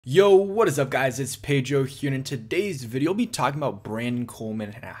Yo, what is up guys? It's Pedro here, and in today's video I'll be talking about Brandon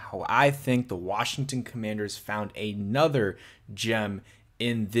Coleman and how I think the Washington Commanders found another gem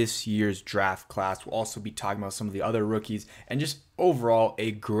in this year's draft class. We'll also be talking about some of the other rookies and just overall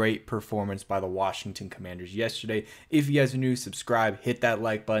a great performance by the Washington Commanders yesterday. If you guys are new, subscribe, hit that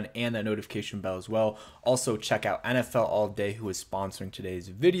like button and that notification bell as well. Also check out NFL All Day, who is sponsoring today's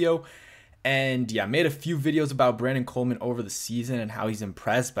video. And yeah, I made a few videos about Brandon Coleman over the season and how he's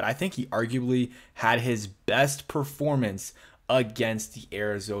impressed, but I think he arguably had his best performance against the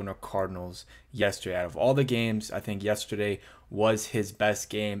Arizona Cardinals yesterday. Out of all the games, I think yesterday was his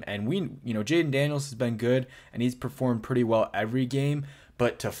best game. And Jaden Daniels has been good and he's performed pretty well every game.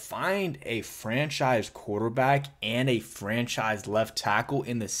 But to find a franchise quarterback and a franchise left tackle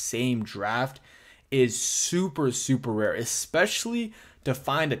in the same draft is super, super rare, especially to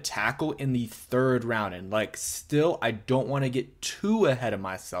find a tackle in the third round. And still, I don't want to get too ahead of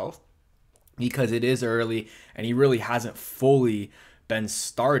myself because it is early and he really hasn't fully been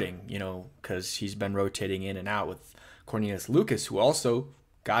starting, because he's been rotating in and out with Cornelius Lucas, who also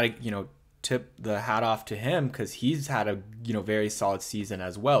got to, tip the hat off to him because he's had a, very solid season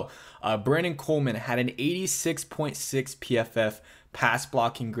as well. Brandon Coleman had an 86.6 PFF pass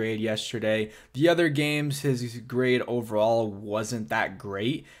blocking grade yesterday. The other games, his grade overall wasn't that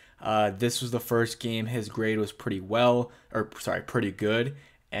great. This was the first game his grade was pretty good.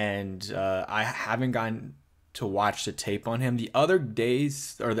 And I haven't gotten to watch the tape on him. The other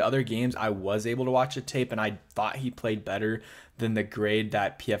games I was able to watch the tape and I thought he played better than the grade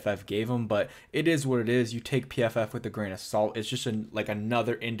that PFF gave him, but it is what it is. You take PFF with a grain of salt. It's just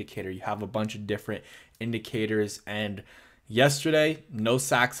another indicator. You have a bunch of different indicators, and yesterday, no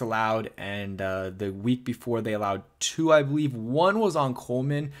sacks allowed, and the week before they allowed 2, I believe. One was on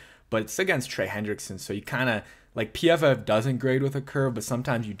Coleman, but it's against Trey Hendrickson, so you kind of, PFF doesn't grade with a curve, but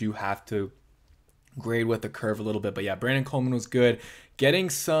sometimes you do have to grade with the curve a little bit. But yeah, Brandon Coleman was good,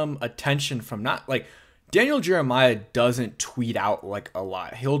 getting some attention from Daniel Jeremiah doesn't tweet out a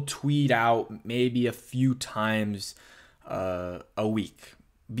lot. He'll tweet out maybe a few times a week,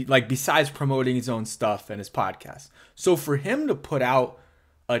 besides promoting his own stuff and his podcast. So for him to put out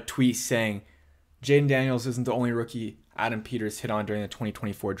a tweet saying Jaden Daniels isn't the only rookie Adam Peters hit on during the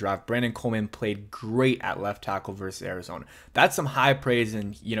 2024 draft, Brandon Coleman played great at left tackle versus Arizona. That's some high praise,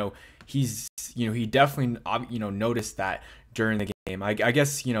 and he definitely noticed that during the game. I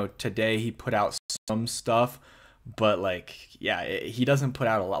guess today he put out some stuff, but he doesn't put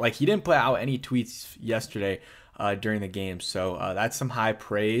out a lot. He didn't put out any tweets yesterday during the game. So that's some high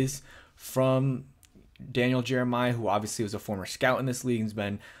praise from Daniel Jeremiah, who obviously was a former scout in this league. He's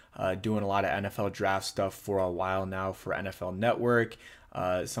been doing a lot of NFL draft stuff for a while now for NFL Network.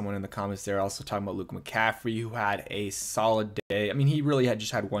 Someone in the comments there also talking about Luke McCaffrey, who had a solid day. I mean, he really had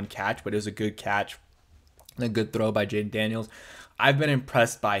just had one catch, but it was a good catch and a good throw by Jaden Daniels. I've been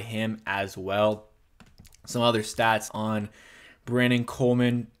impressed by him as well. Some other stats on Brandon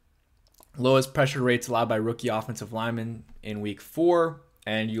Coleman: lowest pressure rates allowed by rookie offensive linemen in week 4.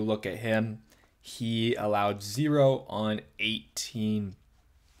 And you look at him, he allowed 0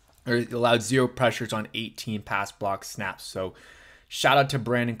 pressures on 18 pass block snaps. So shout out to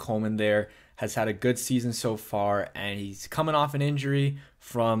Brandon Coleman there. Has had a good season so far, and he's coming off an injury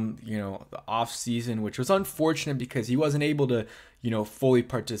from, the off season, which was unfortunate because he wasn't able to, fully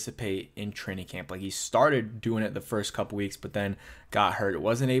participate in training camp. He started doing it the first couple weeks, but then got hurt.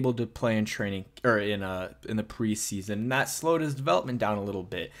 Wasn't able to play in training or in the preseason, and that slowed his development down a little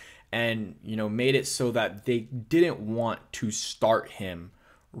bit, and made it so that they didn't want to start him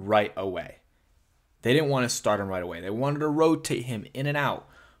right away. They didn't want to start him right away. They wanted to rotate him in and out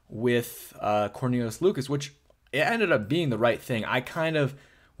with Cornelius Lucas, which it ended up being the right thing. I kind of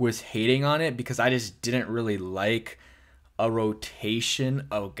was hating on it because I just didn't really like a rotation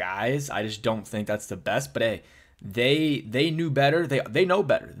of guys. I just don't think that's the best. But hey, they knew better. They know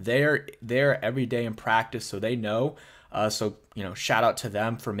better. They're every day in practice, so they know. So shout out to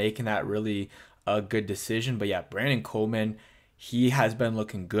them for making that really a good decision. But yeah, Brandon Coleman, he has been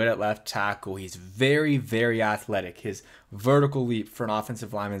looking good at left tackle. He's very, very athletic. His vertical leap for an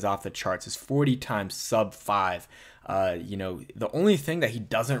offensive lineman is off the charts. His 40 times sub 5. The only thing that he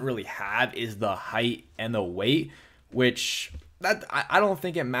doesn't really have is the height and the weight, which I don't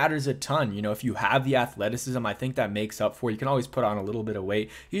think it matters a ton. If you have the athleticism, I think that makes up for it. You can always put on a little bit of weight.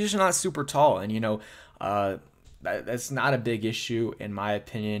 He's just not super tall, and that's not a big issue in my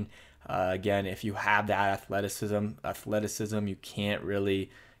opinion. Again, if you have that athleticism, you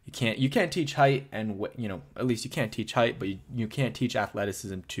can't teach height, and at least you can't teach height, but you can't teach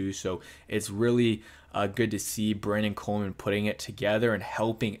athleticism too. So it's really good to see Brandon Coleman putting it together and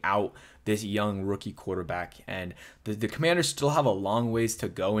helping out this young rookie quarterback. And the Commanders still have a long ways to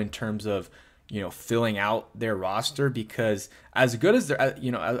go in terms of, filling out their roster, because as good as they're,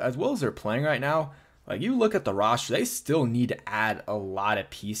 as well as they're playing right now, like you look at the roster, they still need to add a lot of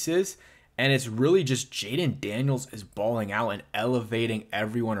pieces. And it's really just Jaden Daniels is balling out and elevating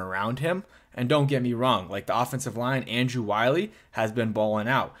everyone around him. And don't get me wrong, like the offensive line, Andrew Wiley has been balling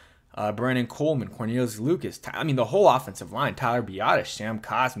out. Brandon Coleman, Cornelius Lucas, the whole offensive line, Tyler Biadasz, Sam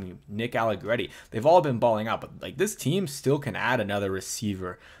Cosmi, Nick Allegretti, they've all been balling out. But like this team still can add another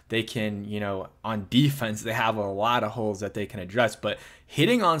receiver. They can, on defense, they have a lot of holes that they can address. But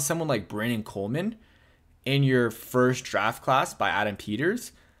hitting on someone like Brandon Coleman in your first draft class by Adam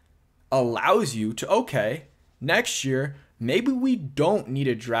Peters allows you to, okay, next year, maybe we don't need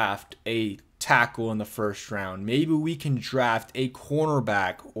to draft a tackle in the first round. Maybe we can draft a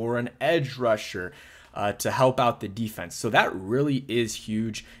cornerback or an edge rusher to help out the defense. So that really is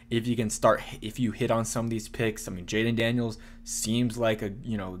huge if you hit on some of these picks. Jaden Daniels seems like a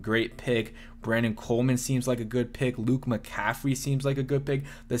great pick. Brandon Coleman seems like a good pick. Luke McCaffrey seems like a good pick.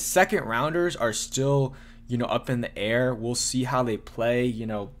 The second rounders are still up in the air. We'll see how they play.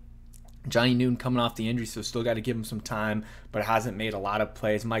 Johnny Newton coming off the injury, so still got to give him some time, but hasn't made a lot of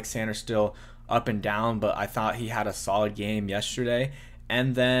plays. Mike Sanders still up and down, but I thought he had a solid game yesterday.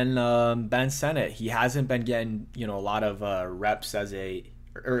 And then Ben Sennett, he hasn't been getting a lot of reps he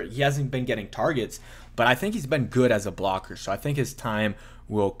hasn't been getting targets, but I think he's been good as a blocker. So I think his time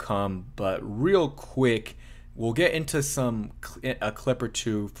will come. But real quick, we'll get into a clip or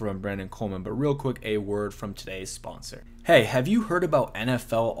two from Brandon Coleman, but real quick, a word from today's sponsor. Hey, have you heard about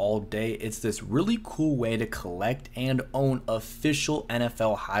NFL All Day? It's this really cool way to collect and own official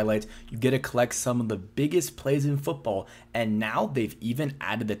NFL highlights. You get to collect some of the biggest plays in football, and now they've even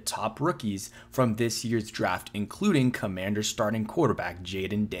added the top rookies from this year's draft, including Commanders starting quarterback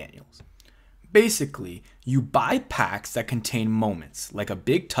Jaden Daniels. Basically, you buy packs that contain moments, like a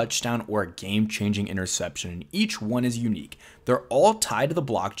big touchdown or a game-changing interception, and each one is unique. They're all tied to the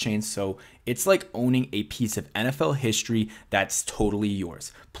blockchain, so it's like owning a piece of NFL history that's totally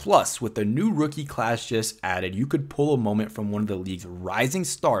yours. Plus, with the new rookie class just added, you could pull a moment from one of the league's rising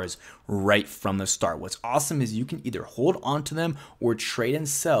stars right from the start. What's awesome is you can either hold onto them or trade and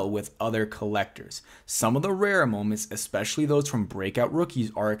sell with other collectors. Some of the rarer moments, especially those from breakout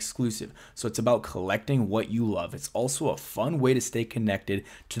rookies, are exclusive, so it's about collecting what you love. It's also a fun way to stay connected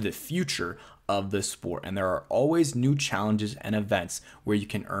to the future of the sport, and there are always new challenges and events where you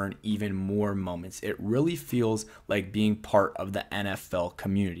can earn even more moments. It really feels like being part of the NFL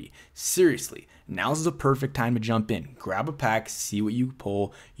community. Seriously, now's the perfect time to jump in. Grab a pack, see what you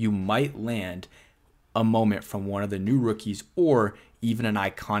pull. You might land a moment from one of the new rookies or even an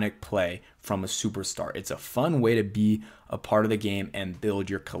iconic play from a superstar. It's a fun way to be a part of the game and build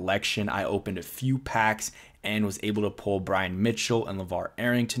your collection. I opened a few packs and was able to pull Brian Mitchell and LeVar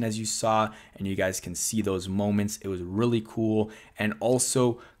Arrington, as you saw, and you guys can see those moments. It was really cool, and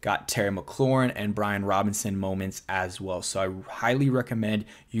also got Terry McLaurin and Brian Robinson moments as well. So I highly recommend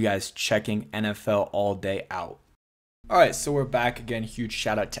you guys checking NFL All Day out. All right, so we're back again. Huge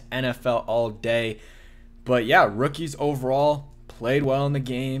shout out to NFL All Day. But yeah, rookies overall played well in the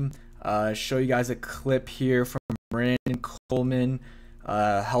game. Show you guys a clip here from Brandon Coleman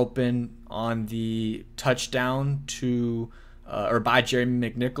helping on the touchdown by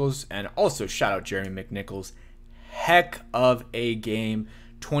Jeremy McNichols, and also shout out Jeremy McNichols. Heck of a game.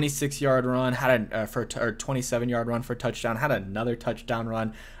 26-yard run, had a 27-yard run for a touchdown, had another touchdown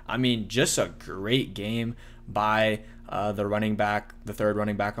run. Just a great game by the third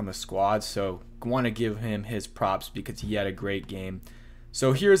running back on the squad. So want to give him his props because he had a great game.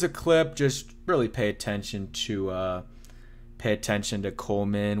 So here's a clip. Just really pay attention to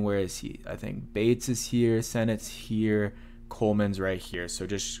Coleman. Where is he? I think Bates is here, Sennett's here, Coleman's right here. So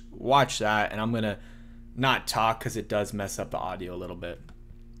just watch that, and I'm gonna not talk because it does mess up the audio a little bit.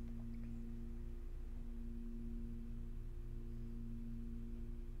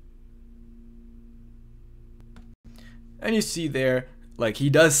 And you see there, like,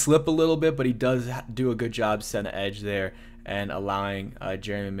 he does slip a little bit, but he does do a good job setting the edge there and allowing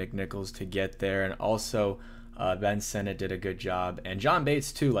Jeremy McNichols to get there. And also Ben Sennett did a good job. And John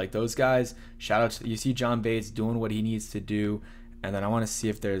Bates too, like those guys, shout out to, you see John Bates doing what he needs to do. And then I want to see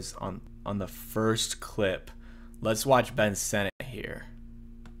if there's on the first clip, let's watch Ben Sennett here.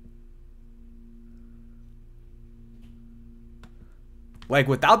 Like,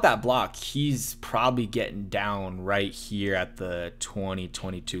 without that block, he's probably getting down right here at the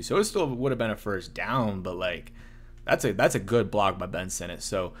 20-22. So it still would have been a first down, but like that's a good block by Ben Sennett.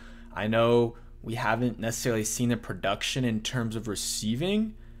 So I know we haven't necessarily seen the production in terms of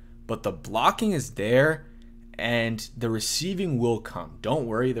receiving, but the blocking is there and the receiving will come. Don't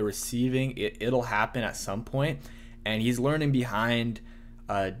worry, the receiving, it'll happen at some point. And he's learning behind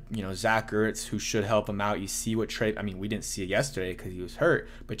Zach Ertz, who should help him out. You see what we didn't see it yesterday because he was hurt,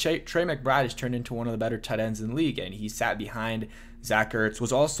 but Trey McBride has turned into one of the better tight ends in the league, and he sat behind Zach Ertz,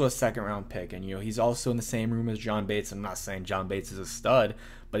 was also a second-round pick, and he's also in the same room as John Bates. I'm not saying John Bates is a stud,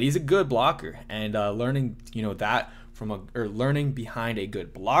 but he's a good blocker, and learning learning behind a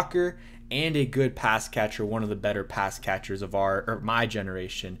good blocker and a good pass catcher, one of the better pass catchers of my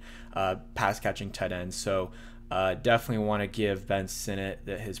generation, pass catching tight ends. So definitely want to give Ben Sinnott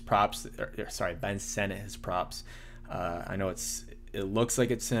his props. Ben Sinnott his props. I know it looks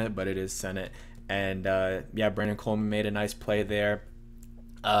like it's Sinnott, but it is Sinnott. And Brandon Coleman made a nice play there.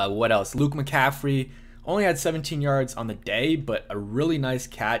 What else? Luke McCaffrey only had 17 yards on the day, but a really nice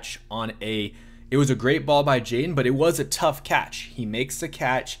catch on it was a great ball by Jaden, but it was a tough catch. He makes the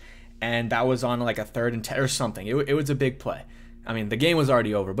catch, and that was on like a 3rd and 10 or something. It was a big play. I mean, the game was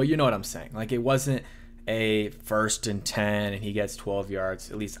already over, but you know what I'm saying. Like, it wasn't a 1st and 10 and he gets 12 yards.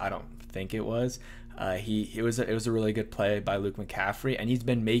 At least I don't think it was. It was a really good play by Luke McCaffrey, and he's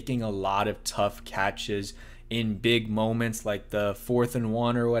been making a lot of tough catches in big moments, like the 4th and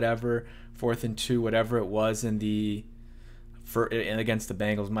 1 or whatever, 4th and 2, whatever it was and against the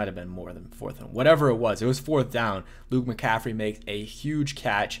Bengals. Might have been more than 4th and whatever it was. It was 4th down. Luke McCaffrey makes a huge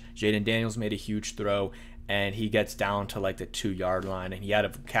catch. Jaden Daniels made a huge throw, and he gets down to like the 2-yard line. And he had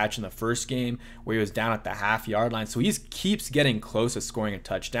a catch in the first game where he was down at the half-yard line. So he keeps getting close to scoring a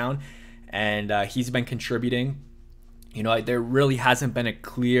touchdown, and he's been contributing. There really hasn't been a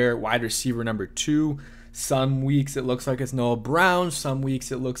clear wide receiver number 2. Some weeks it looks like it's Noah Brown. Some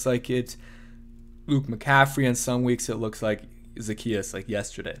weeks it looks like it's Luke McCaffrey, and some weeks it looks like Zacchaeus, like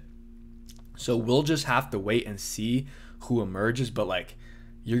yesterday. So we'll just have to wait and see who emerges. But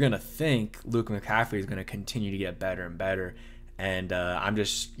you're going to think Luke McCaffrey is going to continue to get better and better. And I'm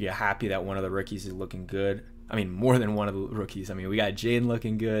just happy that one of the rookies is looking good. I mean, more than one of the rookies. I mean, we got Jaden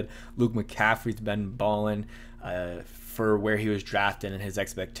looking good. Luke McCaffrey's been balling for where he was drafted and his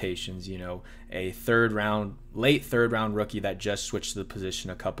expectations. A late third round rookie that just switched to the position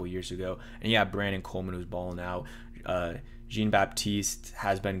a couple years ago. And Brandon Coleman, who's balling out. Jean-Baptiste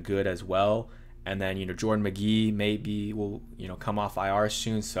has been good as well. And then, Jordan McGee maybe will, come off IR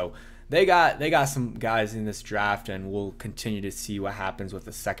soon. So they got some guys in this draft, and we'll continue to see what happens with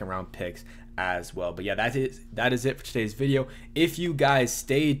the 2nd-round picks as well. But that is it for today's video. If you guys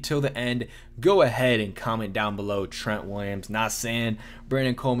stayed till the end, go ahead and comment down below Trent Williams. Not saying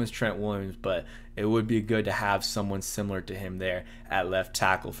Brandon Coleman's Trent Williams, but it would be good to have someone similar to him there at left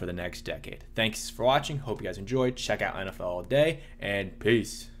tackle for the next decade. Thanks for watching. Hope you guys enjoyed. Check out NFL All Day, and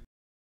peace.